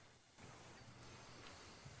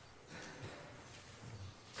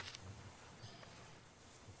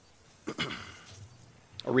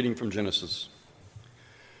A reading from Genesis.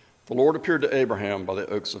 The Lord appeared to Abraham by the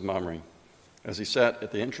oaks of Mamre, as he sat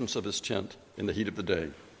at the entrance of his tent in the heat of the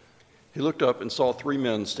day. He looked up and saw 3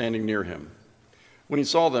 men standing near him. When he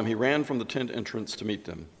saw them, he ran from the tent entrance to meet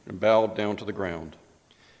them and bowed down to the ground.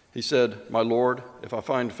 He said, "My Lord, if I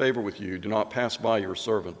find favor with you, do not pass by your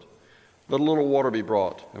servant. Let a little water be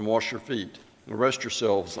brought, and wash your feet, and rest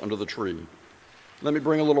yourselves under the tree. Let me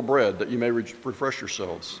bring a little bread, that you may refresh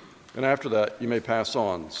yourselves, and after that you may pass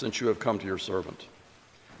on, since you have come to your servant."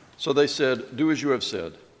 So they said, "Do as you have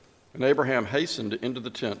said." And Abraham hastened into the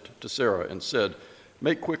tent to Sarah and said,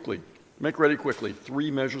 Make ready quickly 3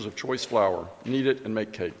 measures of choice flour, knead it, and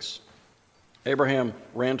make cakes." Abraham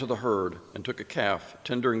ran to the herd and took a calf,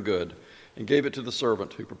 tender and good, and gave it to the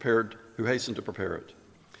servant who hastened to prepare it.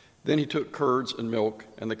 Then he took curds and milk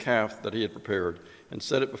and the calf that he had prepared and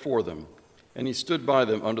set it before them, and he stood by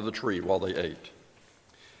them under the tree while they ate.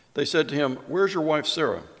 They said to him, "Where's your wife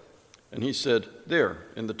Sarah?" And he said, "There,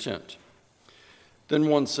 in the tent." Then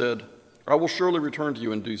one said, "I will surely return to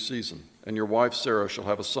you in due season, and your wife Sarah shall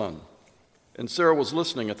have a son." And Sarah was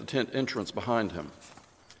listening at the tent entrance behind him.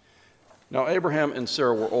 Now Abraham and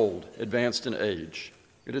Sarah were old, advanced in age.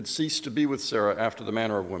 It had ceased to be with Sarah after the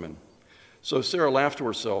manner of women. So Sarah laughed to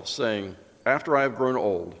herself, saying, "After I have grown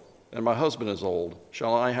old, and my husband is old,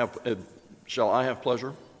 shall I have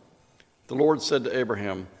pleasure?" The Lord said to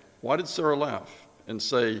Abraham, "Why did Sarah laugh and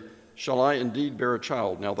say, 'Shall I indeed bear a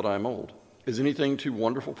child now that I am old?' Is anything too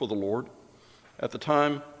wonderful for the Lord? At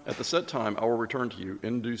the set time I will return to you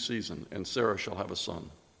in due season, and Sarah shall have a son."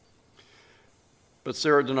 But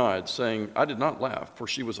Sarah denied, saying, "I did not laugh, for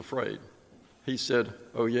she was afraid." He said,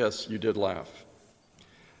 "Oh yes, you did laugh."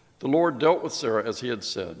 The Lord dealt with Sarah as he had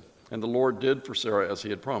said, and the Lord did for Sarah as he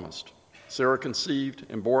had promised. Sarah conceived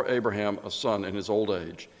and bore Abraham a son in his old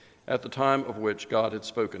age, at the time of which God had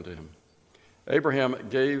spoken to him. Abraham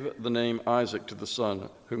gave the name Isaac to the son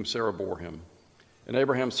whom Sarah bore him. And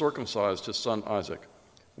Abraham circumcised his son Isaac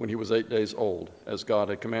when he was 8 days old, as God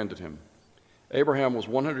had commanded him. Abraham was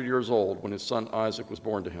 100 years old when his son Isaac was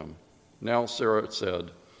born to him. Now Sarah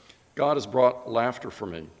said, "God has brought laughter for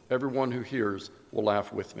me. Everyone who hears will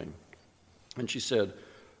laugh with me." And she said,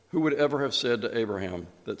 "Who would ever have said to Abraham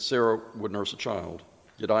that Sarah would nurse a child?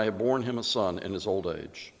 Yet I have borne him a son in his old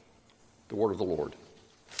age." The word of the Lord.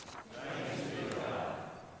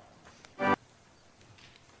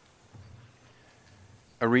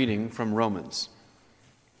 A reading from Romans.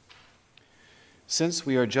 Since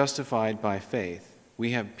we are justified by faith,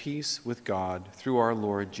 we have peace with God through our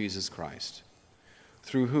Lord Jesus Christ,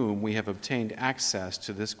 through whom we have obtained access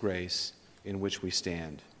to this grace in which we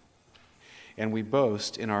stand. And we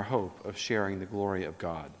boast in our hope of sharing the glory of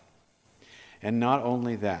God. And not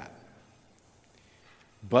only that,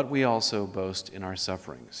 but we also boast in our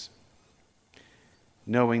sufferings,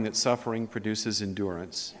 knowing that suffering produces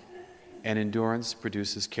endurance, and endurance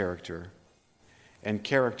produces character, and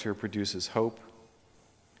character produces hope,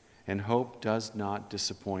 and hope does not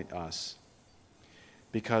disappoint us,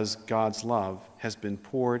 because God's love has been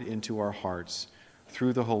poured into our hearts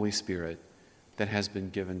through the Holy Spirit that has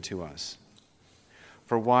been given to us.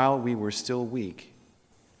 For while we were still weak,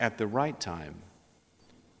 at the right time,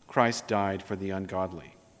 Christ died for the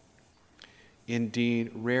ungodly.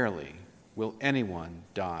 Indeed, rarely will anyone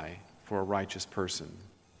die for a righteous person,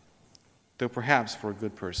 though perhaps for a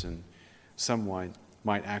good person, someone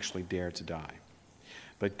might actually dare to die.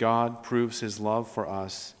 But God proves his love for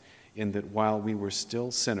us in that while we were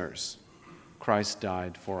still sinners, Christ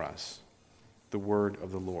died for us. The word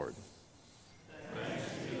of the Lord.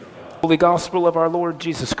 Holy Gospel of our Lord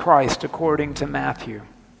Jesus Christ according to Matthew.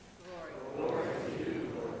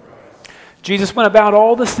 Jesus went about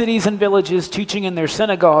all the cities and villages, teaching in their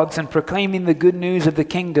synagogues and proclaiming the good news of the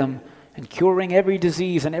kingdom and curing every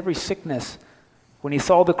disease and every sickness. When he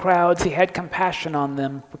saw the crowds, he had compassion on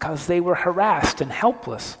them because they were harassed and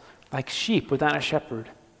helpless, like sheep without a shepherd.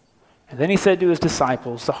 And then he said to his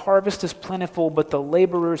disciples, "The harvest is plentiful, but the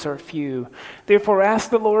laborers are few. Therefore ask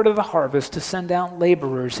the Lord of the harvest to send out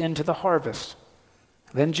laborers into the harvest."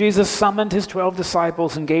 Then Jesus summoned his 12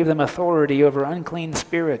 disciples and gave them authority over unclean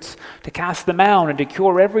spirits, to cast them out and to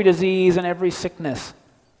cure every disease and every sickness.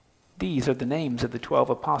 These are the names of the 12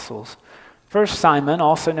 apostles. First Simon,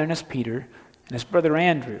 also known as Peter, and his brother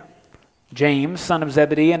Andrew. James, son of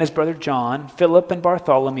Zebedee, and his brother John. Philip and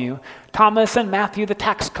Bartholomew. Thomas and Matthew the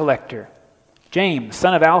tax collector. James,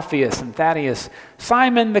 son of Alphaeus and Thaddeus.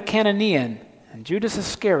 Simon the Cananean, and Judas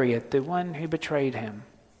Iscariot, the one who betrayed him.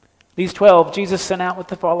 These 12 Jesus sent out with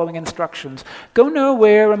the following instructions. Go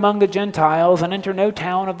nowhere among the Gentiles and enter no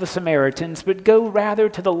town of the Samaritans, but go rather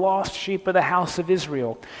to the lost sheep of the house of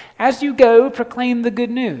Israel. As you go, proclaim the good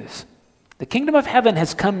news. The kingdom of heaven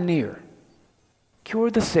has come near. Cure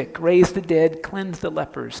the sick, raise the dead, cleanse the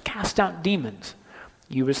lepers, cast out demons.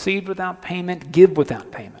 You received without payment, give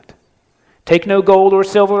without payment. Take no gold or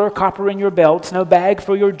silver or copper in your belts, no bag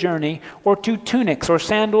for your journey, or 2 tunics or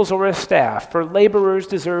sandals or a staff, for laborers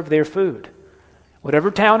deserve their food. Whatever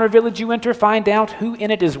town or village you enter, find out who in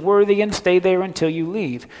it is worthy and stay there until you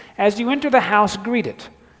leave. As you enter the house, greet it.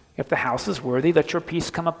 If the house is worthy, let your peace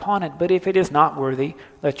come upon it, but if it is not worthy,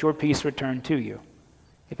 let your peace return to you.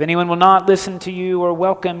 If anyone will not listen to you or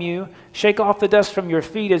welcome you, shake off the dust from your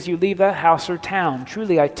feet as you leave that house or town.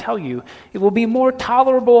 Truly, I tell you, it will be more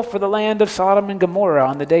tolerable for the land of Sodom and Gomorrah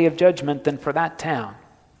on the day of judgment than for that town.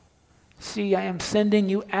 See, I am sending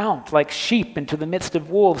you out like sheep into the midst of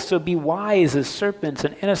wolves, so be wise as serpents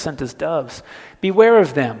and innocent as doves. Beware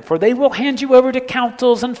of them, for they will hand you over to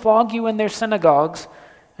councils and flog you in their synagogues,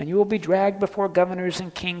 and you will be dragged before governors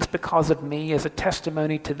and kings because of me as a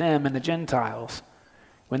testimony to them and the Gentiles.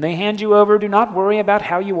 When they hand you over, do not worry about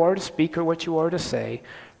how you are to speak or what you are to say,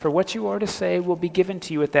 for what you are to say will be given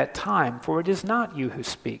to you at that time, for it is not you who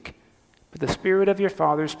speak, but the Spirit of your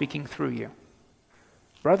Father speaking through you.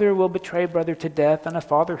 Brother will betray brother to death, and a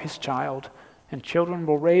father his child, and children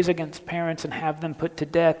will raise against parents and have them put to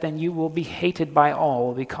death, and you will be hated by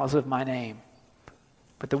all because of my name.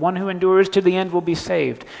 But the one who endures to the end will be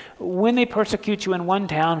saved. When they persecute you in one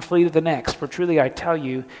town, flee to the next, for truly I tell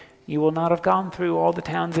you, you will not have gone through all the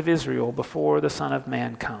towns of Israel before the Son of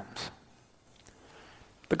Man comes.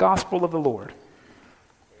 The Gospel of the Lord.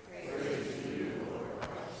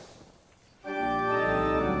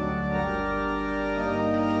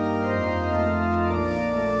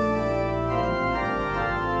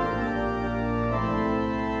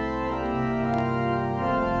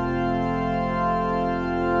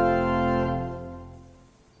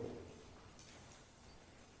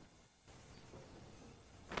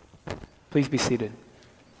 Please be seated.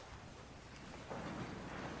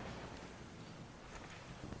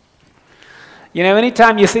 You know,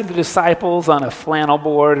 anytime you see the disciples on a flannel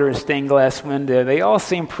board or a stained glass window, they all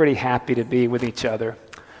seem pretty happy to be with each other.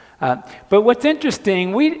 But what's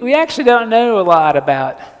interesting, we actually don't know a lot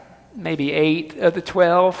about maybe 8 of the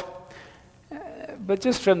 12, but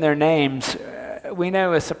just from their names, we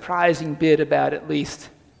know a surprising bit about at least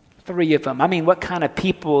 3 of them. I mean, what kind of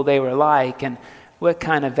people they were like and what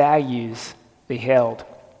kind of values they held.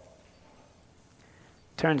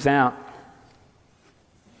 Turns out,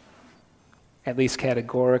 at least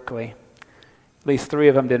categorically, at least 3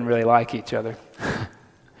 of them didn't really like each other.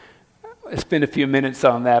 I'll spend a few minutes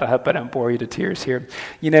on that. I hope I don't bore you to tears here.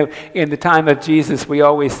 You know, in the time of Jesus, we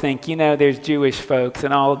always think, you know, there's Jewish folks,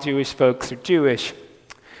 and all Jewish folks are Jewish.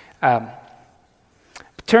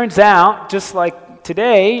 Turns out, just like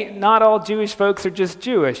today, not all Jewish folks are just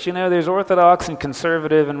Jewish. You know, there's Orthodox and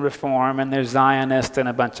Conservative and Reform, and there's Zionist and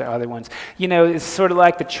a bunch of other ones. You know, it's sort of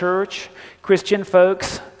like the church, Christian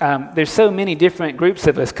folks. There's so many different groups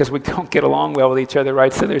of us because we don't get along well with each other,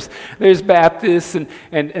 right? So there's Baptists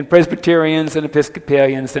and Presbyterians and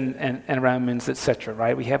Episcopalians and Romans, etc.,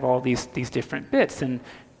 right? We have all these different bits. And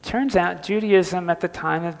turns out Judaism at the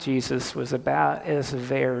time of Jesus was about as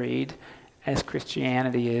varied as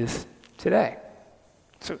Christianity is today.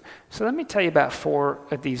 So let me tell you about 4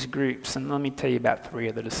 of these groups, and let me tell you about 3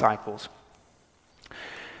 of the disciples.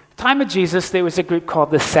 Time of Jesus, there was a group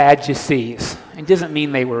called the Sadducees. It doesn't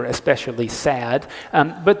mean they were especially sad,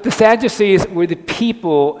 but the Sadducees were the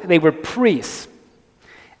people, they were priests.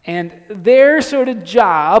 And their sort of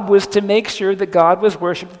job was to make sure that God was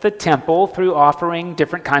worshipped at the temple through offering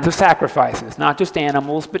different kinds of sacrifices, not just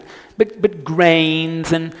animals, but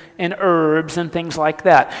grains and herbs and things like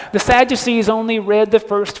that. The Sadducees only read the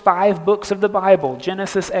first 5 books of the Bible,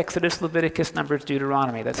 Genesis, Exodus, Leviticus, Numbers,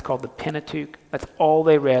 Deuteronomy. That's called the Pentateuch. That's all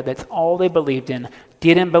they read. That's all they believed in.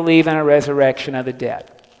 Didn't believe in a resurrection of the dead.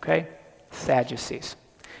 Okay? Sadducees.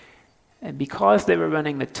 And because they were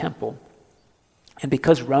running the temple, and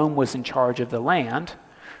because Rome was in charge of the land,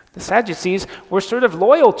 the Sadducees were sort of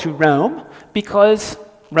loyal to Rome because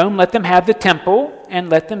Rome let them have the temple and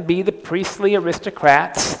let them be the priestly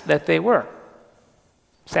aristocrats that they were.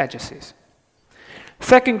 Sadducees.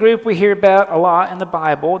 Second group we hear about a lot in the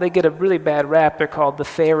Bible, they get a really bad rap, they're called the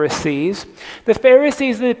Pharisees. The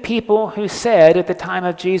Pharisees are the people who said at the time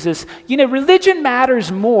of Jesus, you know, religion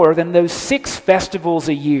matters more than those 6 festivals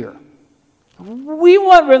a year. We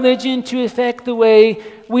want religion to affect the way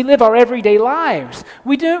we live our everyday lives.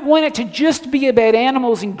 We don't want it to just be about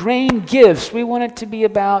animals and grain gifts. We want it to be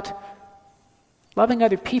about loving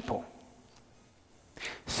other people.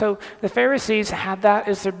 So the Pharisees had that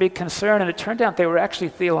as their big concern, and it turned out they were actually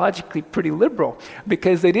theologically pretty liberal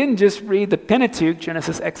because they didn't just read the Pentateuch,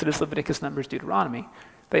 Genesis, Exodus, Leviticus, Numbers, Deuteronomy.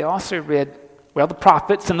 They also read, well, the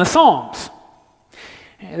prophets and the Psalms.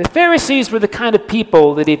 The Pharisees were the kind of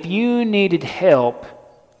people that if you needed help,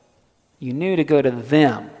 you knew to go to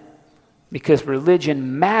them because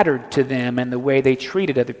religion mattered to them and the way they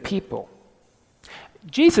treated other people.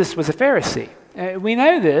 Jesus was a Pharisee. We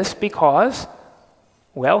know this because,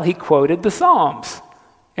 well, he quoted the Psalms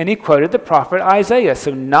and he quoted the prophet Isaiah,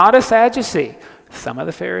 so not a Sadducee. Some of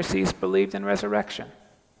the Pharisees believed in resurrection.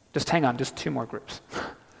 Just hang on, just two more groups.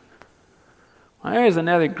 Well, there's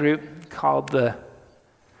another group called the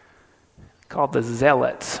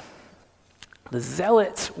Zealots. The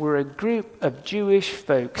Zealots were a group of Jewish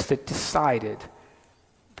folks that decided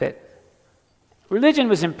that religion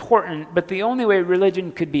was important, but the only way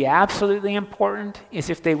religion could be absolutely important is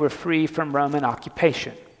if they were free from Roman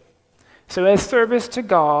occupation. So as service to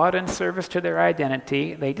God and service to their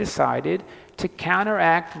identity, they decided to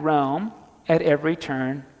counteract Rome at every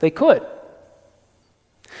turn they could.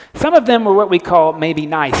 Some of them were what we call maybe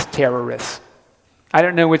nice terrorists. I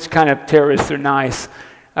don't know which kind of terrorists are nice.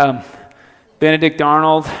 Benedict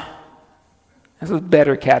Arnold, this is a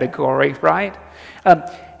better category, right?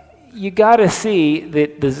 You got to see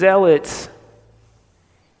that the Zealots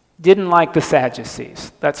didn't like the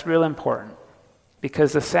Sadducees. That's real important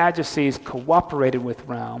because the Sadducees cooperated with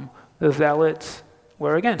Rome. The Zealots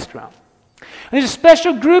were against Rome. And there's a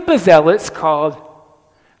special group of Zealots called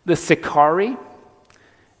the Sicarii.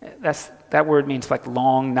 That word means like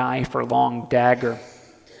long knife or long dagger.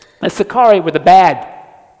 The Sicarii were the bad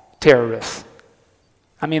terrorists.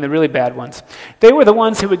 I mean the really bad ones. They were the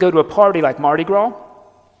ones who would go to a party like Mardi Gras,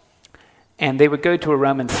 and they would go to a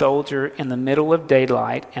Roman soldier in the middle of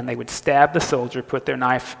daylight, and they would stab the soldier, put their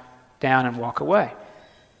knife down, and walk away.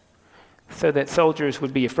 So that soldiers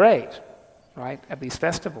would be afraid, right, of these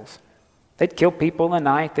festivals. They'd kill people in the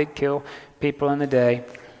night, they'd kill people in the day,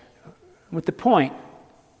 with the point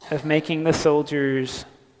of making the soldiers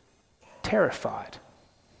terrified.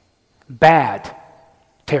 Bad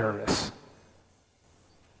terrorists.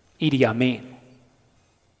 Idi Amin,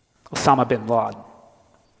 Osama bin Laden.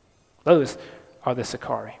 Those are the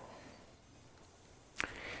Sicarii.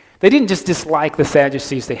 They didn't just dislike the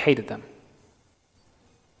Sadducees, they hated them.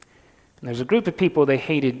 And there's a group of people they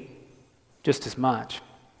hated just as much.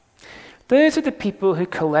 Those are the people who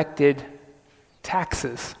collected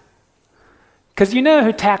taxes. Because you know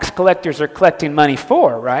who tax collectors are collecting money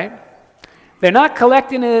for, right? They're not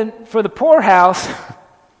collecting it for the poorhouse.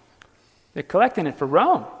 They're collecting it for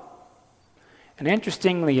Rome. And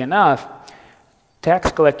interestingly enough,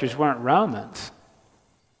 tax collectors weren't Romans.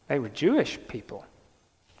 They were Jewish people.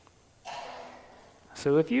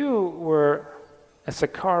 So if you were a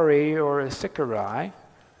Sicarii or a Sicarii,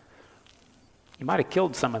 you might have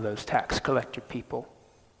killed some of those tax collector people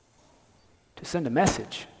to send a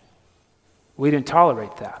message. We didn't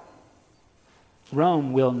tolerate that.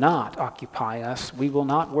 Rome will not occupy us. We will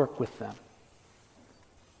not work with them.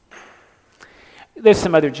 There's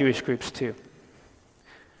some other Jewish groups too.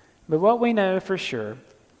 But what we know for sure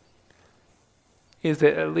is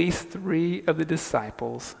that at least 3 of the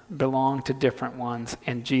disciples belong to different ones,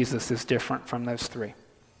 and Jesus is different from those 3.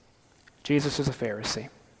 Jesus is a Pharisee.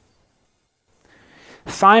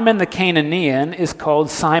 Simon the Canaanian is called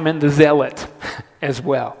Simon the Zealot as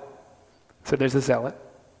well. So there's a zealot.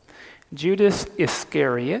 Judas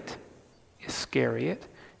Iscariot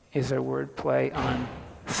is a word play on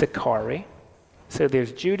Sicarii. So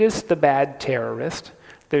there's Judas the bad terrorist.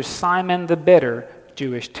 There's Simon the bitter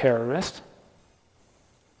Jewish terrorist.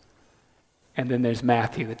 And then there's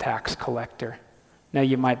Matthew the tax collector. Now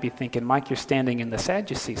you might be thinking, Mike, you're standing in the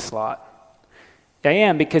Sadducee slot. I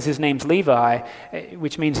am, because his name's Levi,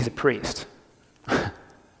 which means he's a priest.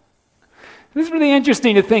 This is really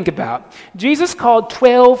interesting to think about. Jesus called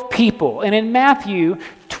 12 people, and in Matthew,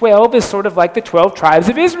 12 is sort of like the 12 tribes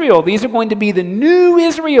of Israel. These are going to be the new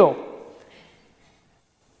Israel.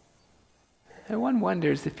 And one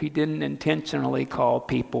wonders if he didn't intentionally call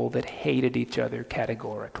people that hated each other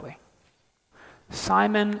categorically.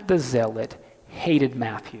 Simon the Zealot hated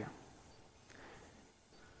Matthew.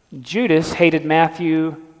 Judas hated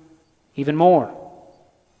Matthew even more.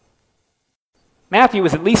 Matthew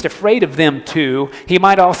was at least afraid of them too. He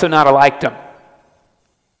might also not have liked them.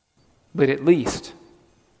 But at least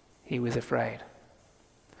he was afraid.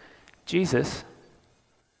 Jesus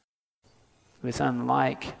was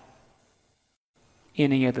unlike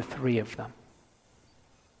any of the 3 of them.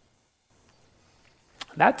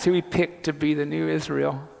 That's who he picked to be the new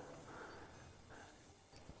Israel.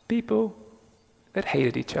 people that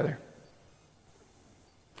hated each other.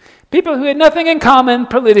 People who had nothing in common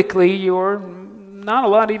politically or not a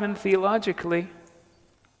lot even theologically.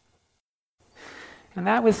 And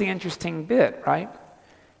that was the interesting bit, right?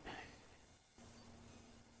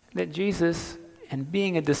 That Jesus and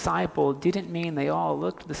being a disciple didn't mean they all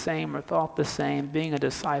looked the same or thought the same. Being a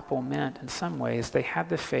disciple meant, in some ways, they had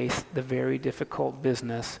to face the very difficult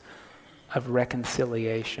business of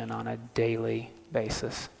reconciliation on a daily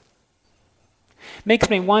basis. Makes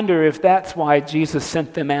me wonder if that's why Jesus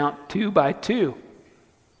sent them out 2 by 2.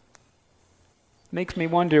 Makes me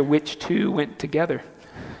wonder which 2 went together.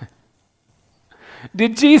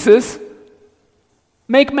 Did Jesus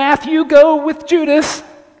make Matthew go with Judas?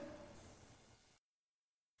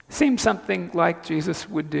 Seems something like Jesus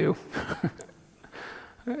would do.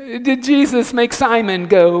 Did Jesus make Simon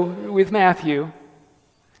go with Matthew?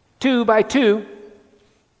 2 by 2?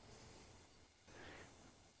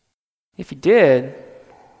 If he did,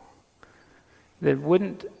 then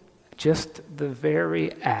wouldn't just the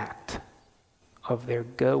very act of their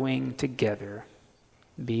going together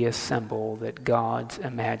be a symbol that God's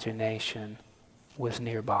imagination was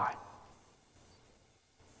nearby?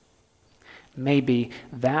 Maybe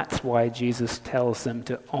that's why Jesus tells them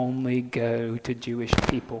to only go to Jewish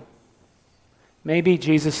people. Maybe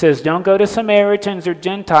Jesus says, don't go to Samaritans or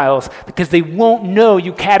Gentiles because they won't know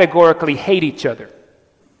you categorically hate each other.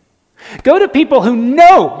 Go to people who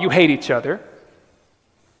know you hate each other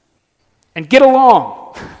and get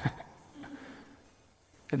along.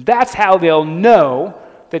 And that's how they'll know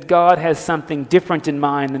that God has something different in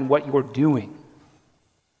mind than what you're doing.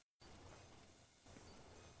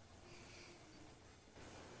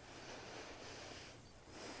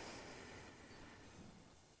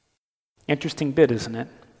 Interesting bit, isn't it?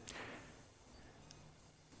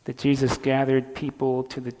 That Jesus gathered people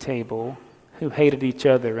to the table who hated each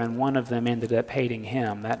other, and one of them ended up hating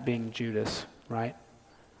him, that being Judas, right?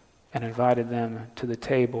 And invited them to the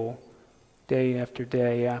table day after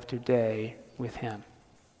day after day with him.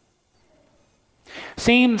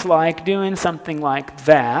 Seems like doing something like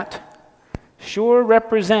that sure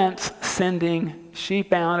represents sending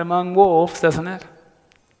sheep out among wolves, doesn't it?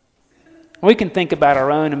 We can think about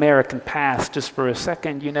our own American past just for a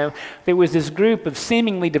second. You know, there was this group of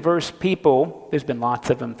seemingly diverse people. There's been lots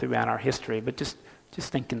of them throughout our history, but just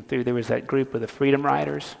thinking through, there was that group of the Freedom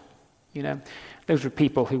Riders. You know, those were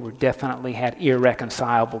people who were definitely had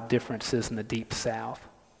irreconcilable differences in the Deep South.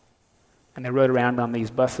 And they rode around on these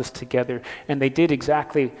buses together, and they did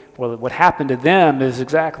exactly, well, what happened to them is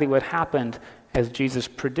exactly what happened as Jesus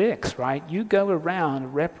predicts, right? You go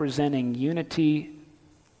around representing unity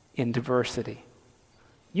in diversity.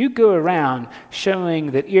 You go around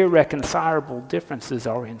showing that irreconcilable differences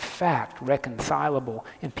are in fact reconcilable,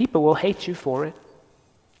 and people will hate you for it.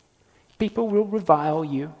 People will revile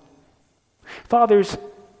you. Fathers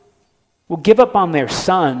will give up on their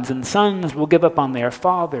sons, and sons will give up on their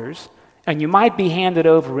fathers, and you might be handed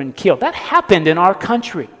over and killed. That happened in our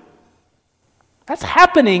country. That's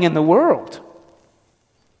happening in the world.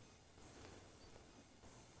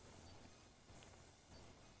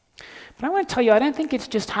 But I want to tell you, I don't think it's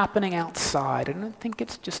just happening outside. I don't think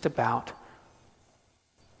it's just about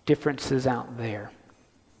differences out there.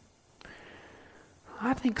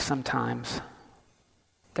 I think sometimes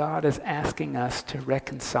God is asking us to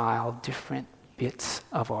reconcile different bits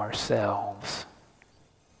of ourselves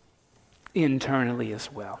internally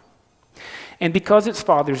as well. And because it's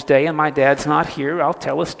Father's Day and my dad's not here, I'll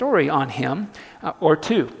tell a story on him or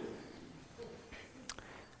two.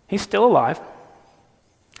 He's still alive.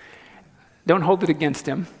 Don't hold it against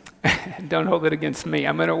him. Don't hold it against me.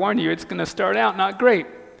 I'm going to warn you, it's going to start out not great.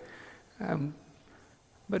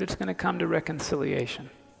 But it's going to come to reconciliation.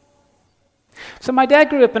 So my dad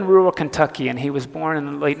grew up in rural Kentucky, and he was born in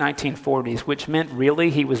the late 1940s, which meant really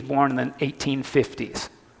he was born in the 1850s.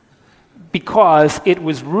 Because it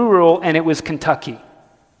was rural and it was Kentucky.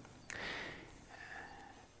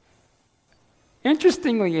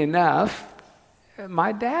 Interestingly enough,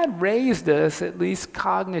 my dad raised us, at least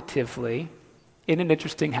cognitively. Isn't it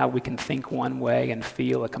interesting how we can think one way and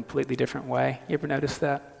feel a completely different way? You ever notice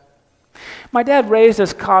that? My dad raised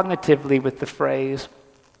us cognitively with the phrase,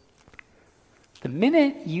 the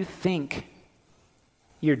minute you think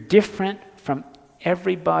you're different from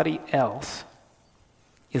everybody else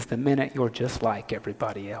is the minute you're just like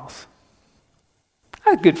everybody else.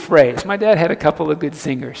 That's a good phrase. My dad had a couple of good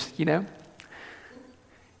singers, you know.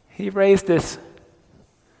 He raised us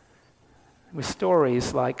with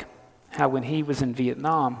stories like how when he was in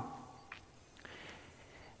Vietnam,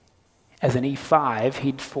 as an E5,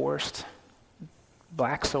 he'd forced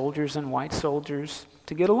black soldiers and white soldiers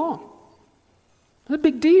to get along. It's a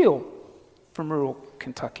big deal from rural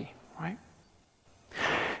Kentucky, right?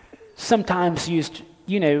 Sometimes used,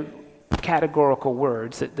 categorical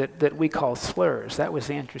words that we call slurs. That was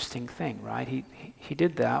the interesting thing, right? He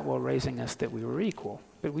did that while raising us that we were equal.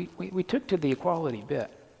 But we took to the equality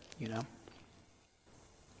bit, And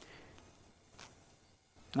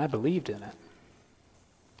I believed in it.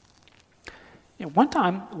 One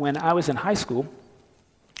time when I was in high school,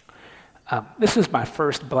 this was my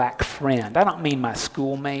first black friend. I don't mean my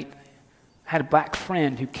schoolmate. I had a black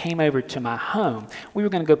friend who came over to my home. We were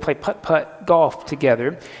going to go play putt-putt golf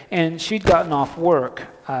together, and she'd gotten off work.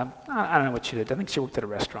 I don't know what she did. I think she worked at a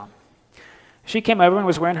restaurant. She came over and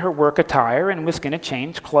was wearing her work attire and was going to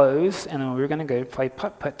change clothes, and we were going to go play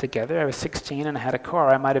putt-putt together. I was 16, and I had a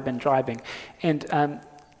car. I might have been driving. And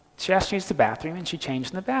she asked to use the bathroom, and she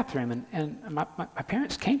changed in the bathroom. And my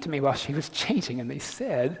parents came to me while she was changing, and they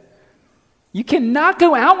said, "You cannot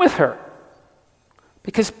go out with her,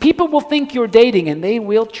 because people will think you're dating and they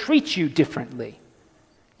will treat you differently.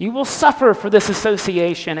 You will suffer for this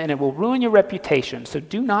association and it will ruin your reputation, so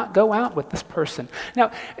do not go out with this person."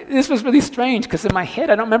 Now, this was really strange because in my head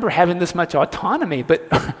I don't remember having this much autonomy, but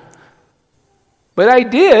I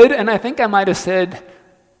did, and I think I might have said,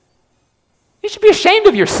 "You should be ashamed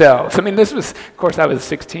of yourselves." I mean, this was, of course, I was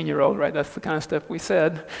a 16-year-old, right? That's the kind of stuff we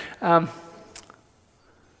said.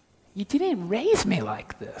 You didn't raise me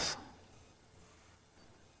like this.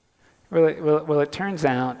 Well, it turns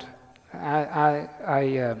out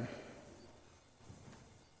I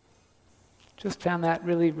just found that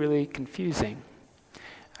really, really confusing.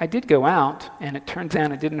 I did go out, and it turns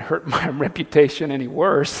out it didn't hurt my reputation any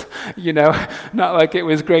worse. Not like it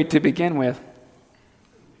was great to begin with.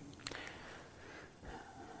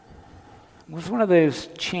 It was one of those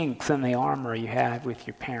chinks in the armor you had with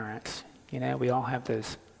your parents. We all have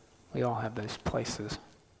those places.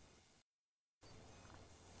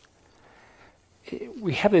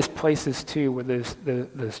 We have those places too where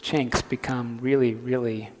those chinks become really,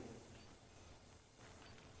 really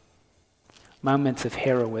moments of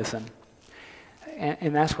heroism.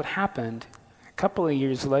 And that's what happened. A couple of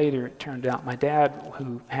years later, it turned out my dad,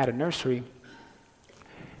 who had a nursery,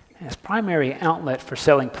 his primary outlet for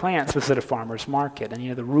selling plants was at a farmer's market.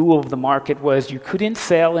 And the rule of the market was you couldn't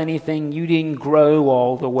sell anything you didn't grow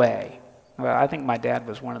all the way. Well, I think my dad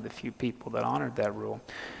was one of the few people that honored that rule.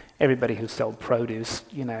 Everybody who sold produce,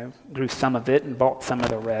 grew some of it and bought some of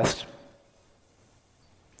the rest.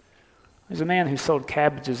 There's a man who sold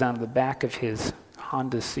cabbages out of the back of his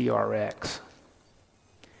Honda CRX.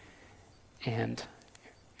 And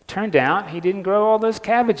it turned out he didn't grow all those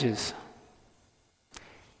cabbages.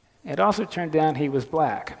 It also turned out he was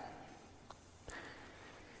black.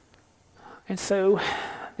 And so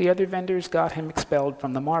the other vendors got him expelled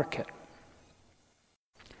from the market.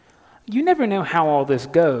 You never know how all this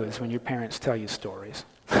goes when your parents tell you stories.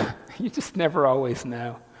 You just never always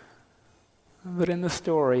know. But in the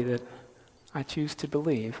story that I choose to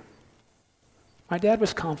believe, my dad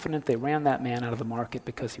was confident they ran that man out of the market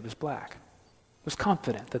because he was black. Was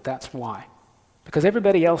confident that that's why. Because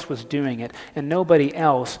everybody else was doing it, and nobody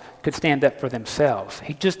else could stand up for themselves.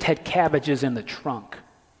 He just had cabbages in the trunk.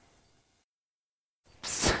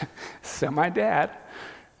 So my dad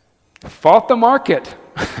fought the market.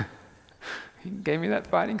 He gave me that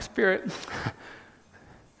fighting spirit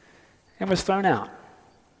and was thrown out.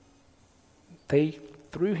 They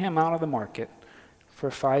threw him out of the market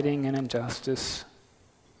for fighting an injustice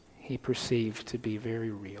he perceived to be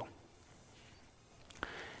very real.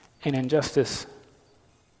 An injustice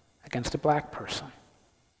against a black person.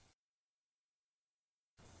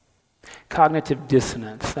 Cognitive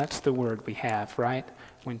dissonance, that's the word we have, right?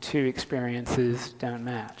 When two experiences don't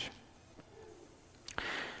match.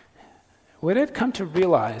 What I'd come to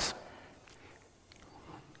realize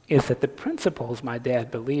is that the principles my dad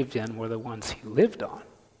believed in were the ones he lived on.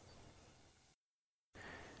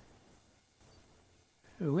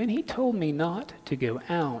 When he told me not to go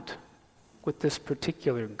out with this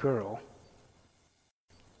particular girl,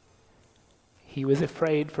 he was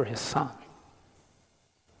afraid for his son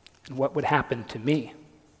and what would happen to me.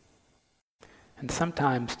 And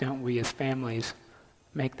sometimes, don't we as families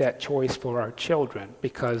make that choice for our children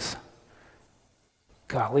because,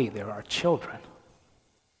 golly, they're our children.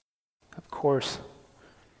 Of course,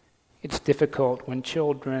 it's difficult when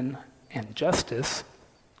children and justice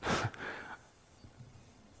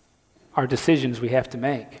are decisions we have to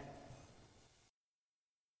make.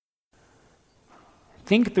 I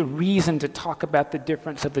think the reason to talk about the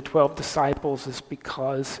difference of the 12 disciples is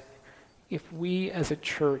because if we as a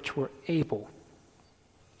church were able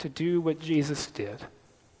to do what Jesus did,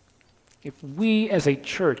 if we as a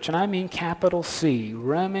church, and I mean capital C,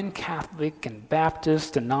 Roman Catholic and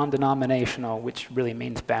Baptist and non-denominational, which really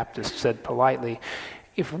means Baptist said politely,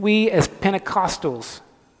 if we as Pentecostals,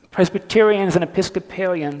 Presbyterians and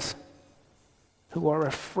Episcopalians who are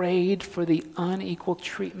afraid for the unequal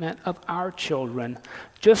treatment of our children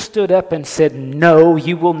just stood up and said, "No,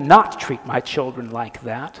 you will not treat my children like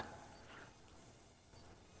that,"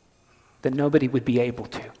 then nobody would be able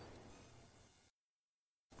to.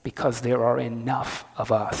 Because there are enough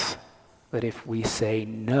of us that if we say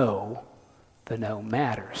no, the no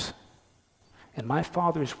matters. In my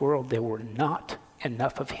Father's world, there were not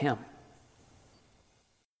enough of him,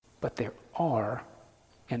 but there are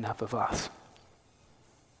enough of us.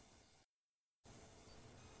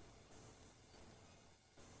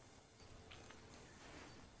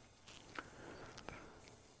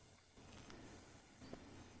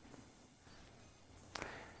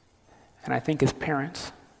 And I think as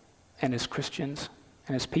parents and as Christians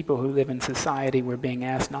and as people who live in society, we're being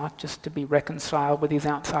asked not just to be reconciled with these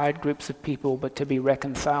outside groups of people, but to be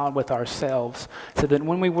reconciled with ourselves, so that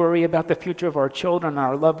when we worry about the future of our children and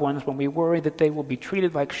our loved ones, when we worry that they will be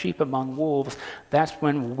treated like sheep among wolves, that's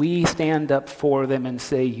when we stand up for them and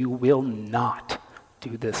say, "You will not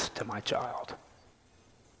do this to my child."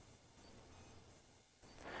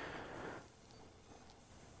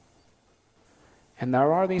 And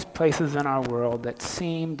there are these places in our world that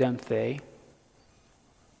seem, don't they,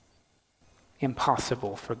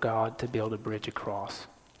 impossible for God to build a bridge across.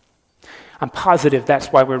 I'm positive that's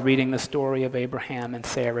why we're reading the story of Abraham and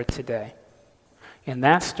Sarah today. In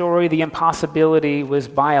that story, the impossibility was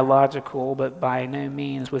biological, but by no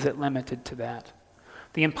means was it limited to that.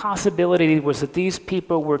 The impossibility was that these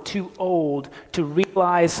people were too old to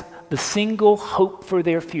realize the single hope for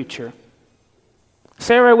their future.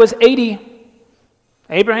 Sarah was 80.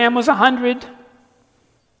 Abraham was 100.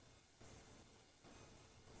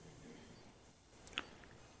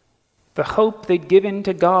 The hope they'd given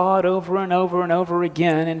to God over and over and over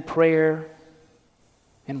again in prayer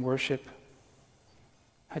and worship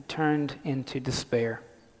had turned into despair.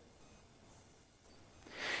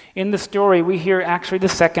 In the story, we hear actually the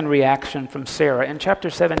second reaction from Sarah. In chapter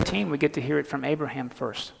 17, we get to hear it from Abraham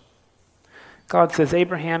first. God says,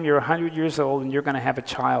 "Abraham, you're 100 years old and you're going to have a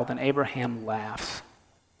child," and Abraham laughs.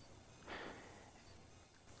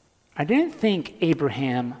 I didn't think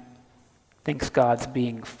Abraham thinks God's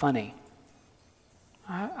being funny.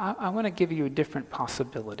 I want to give you a different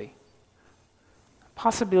possibility. The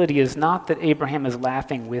possibility is not that Abraham is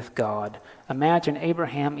laughing with God. Imagine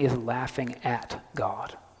Abraham is laughing at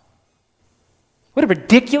God. What a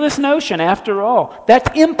ridiculous notion, after all. That's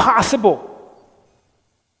impossible.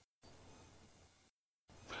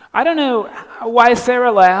 I don't know why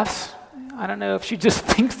Sarah laughs. I don't know if she just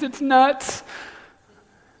thinks it's nuts.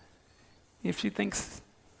 If she thinks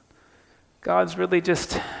God's really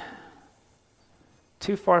just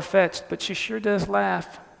too far-fetched, but she sure does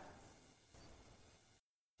laugh.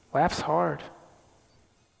 Laughs hard.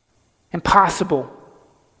 Impossible.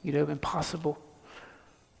 Impossible.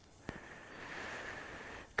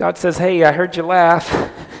 God says, "Hey, I heard you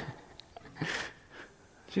laugh."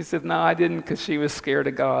 She says, "No, I didn't," because she was scared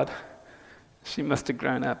of God. She must have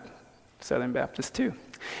grown up Southern Baptist too.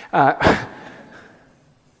 God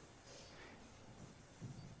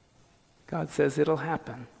says, "It'll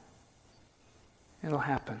happen. It'll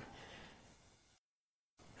happen.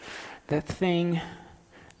 That thing,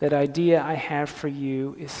 that idea I have for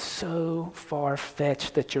you is so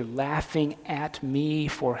far-fetched that you're laughing at me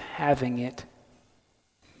for having it.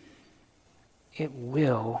 It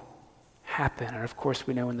will happen." And of course,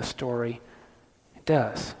 we know in the story, it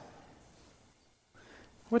does.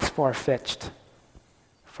 What's far-fetched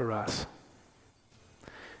for us?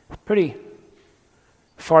 Pretty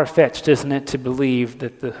far-fetched, isn't it, to believe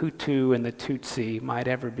that the Hutu and the Tutsi might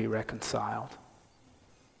ever be reconciled?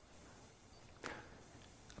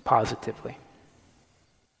 Positively.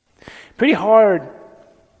 Pretty hard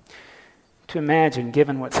to imagine,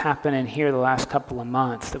 given what's happening here the last couple of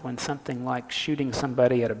months, that when something like shooting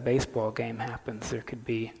somebody at a baseball game happens, there could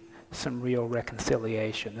be some real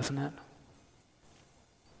reconciliation, isn't it?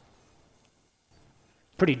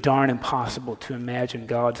 Pretty darn impossible to imagine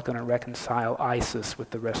God's going to reconcile ISIS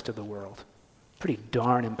with the rest of the world. Pretty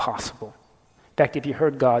darn impossible. In fact, if you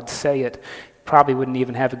heard God say it, you probably wouldn't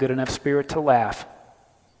even have a good enough spirit to laugh.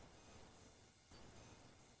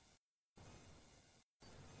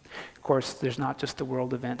 Of course, there's not just the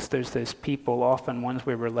world events. There's those people, often ones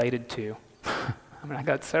we're related to. I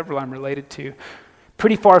got several I'm related to.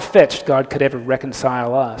 Pretty far-fetched God could ever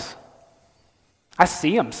reconcile us. I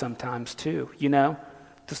see them sometimes too,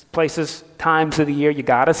 Just places, times of the year, you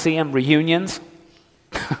got to see them. Reunions.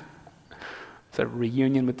 It's a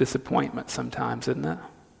reunion with disappointment sometimes, isn't it?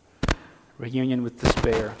 Reunion with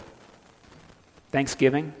despair.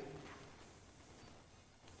 Thanksgiving.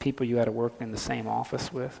 People you got to work in the same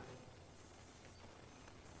office with.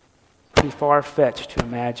 Pretty far-fetched to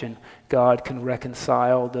imagine God can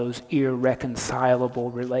reconcile those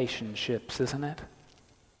irreconcilable relationships, isn't it?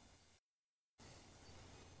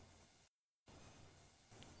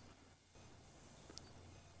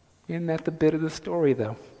 Isn't that the bit of the story,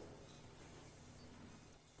 though?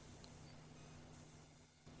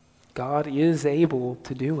 God is able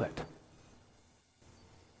to do it.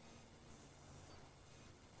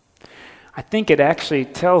 I think it actually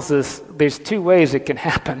tells us there's two ways it can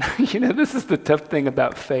happen. This is the tough thing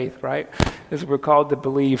about faith, right? Is we're called to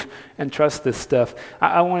believe and trust this stuff.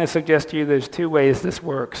 I want to suggest to you there's two ways this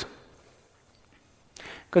works.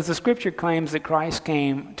 Because the scripture claims that Christ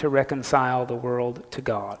came to reconcile the world to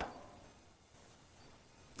God.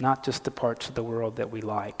 Not just the parts of the world that we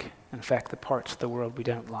like. In fact, the parts of the world we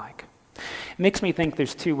don't like. It makes me think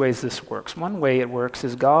there's two ways this works. One way it works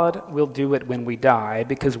is God will do it when we die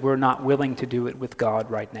because we're not willing to do it with God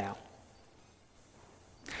right now.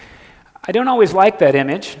 I don't always like that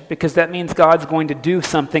image because that means God's going to do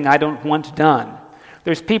something I don't want done.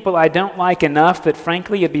 There's people I don't like enough that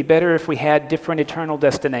frankly it'd be better if we had different eternal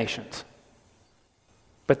destinations.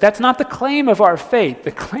 But that's not the claim of our faith.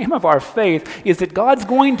 The claim of our faith is that God's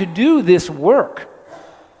going to do this work.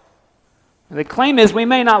 The claim is we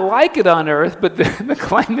may not like it on earth, but the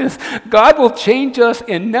claim is God will change us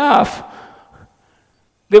enough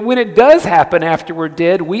that when it does happen after we're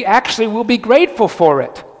dead, we actually will be grateful for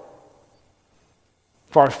it.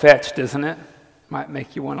 Far-fetched, isn't it? Might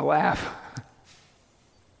make you want to laugh.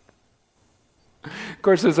 Of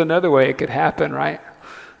course, there's another way it could happen, right?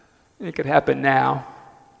 It could happen now.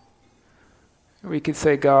 We could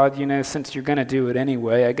say, God, since you're going to do it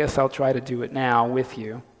anyway, I guess I'll try to do it now with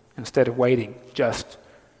you instead of waiting just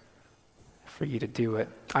for you to do it.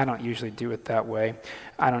 I don't usually do it that way.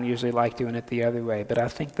 I don't usually like doing it the other way, but I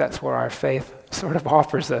think that's where our faith sort of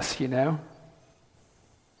offers us, I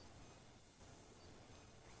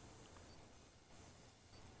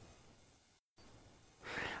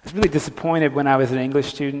was really disappointed when I was an English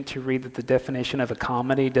student to read that the definition of a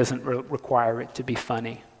comedy doesn't require it to be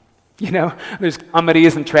funny. There's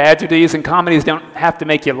comedies and tragedies, and comedies don't have to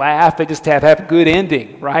make you laugh. They just have a good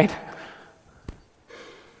ending, right?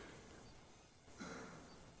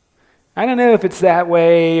 I don't know if it's that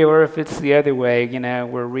way or if it's the other way,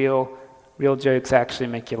 where real jokes actually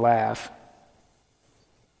make you laugh.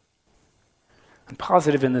 I'm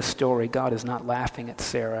positive in this story, God is not laughing at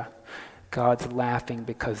Sarah. God's laughing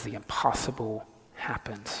because the impossible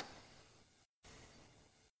happens.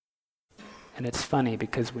 And it's funny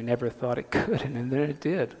because we never thought it could, and then it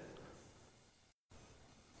did.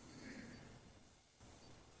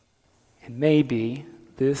 And maybe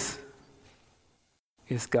this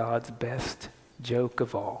is God's best joke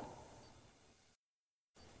of all.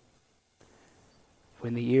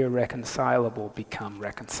 When the irreconcilable become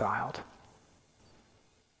reconciled.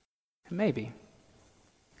 And maybe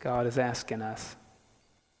God is asking us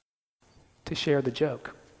to share the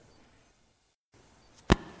joke.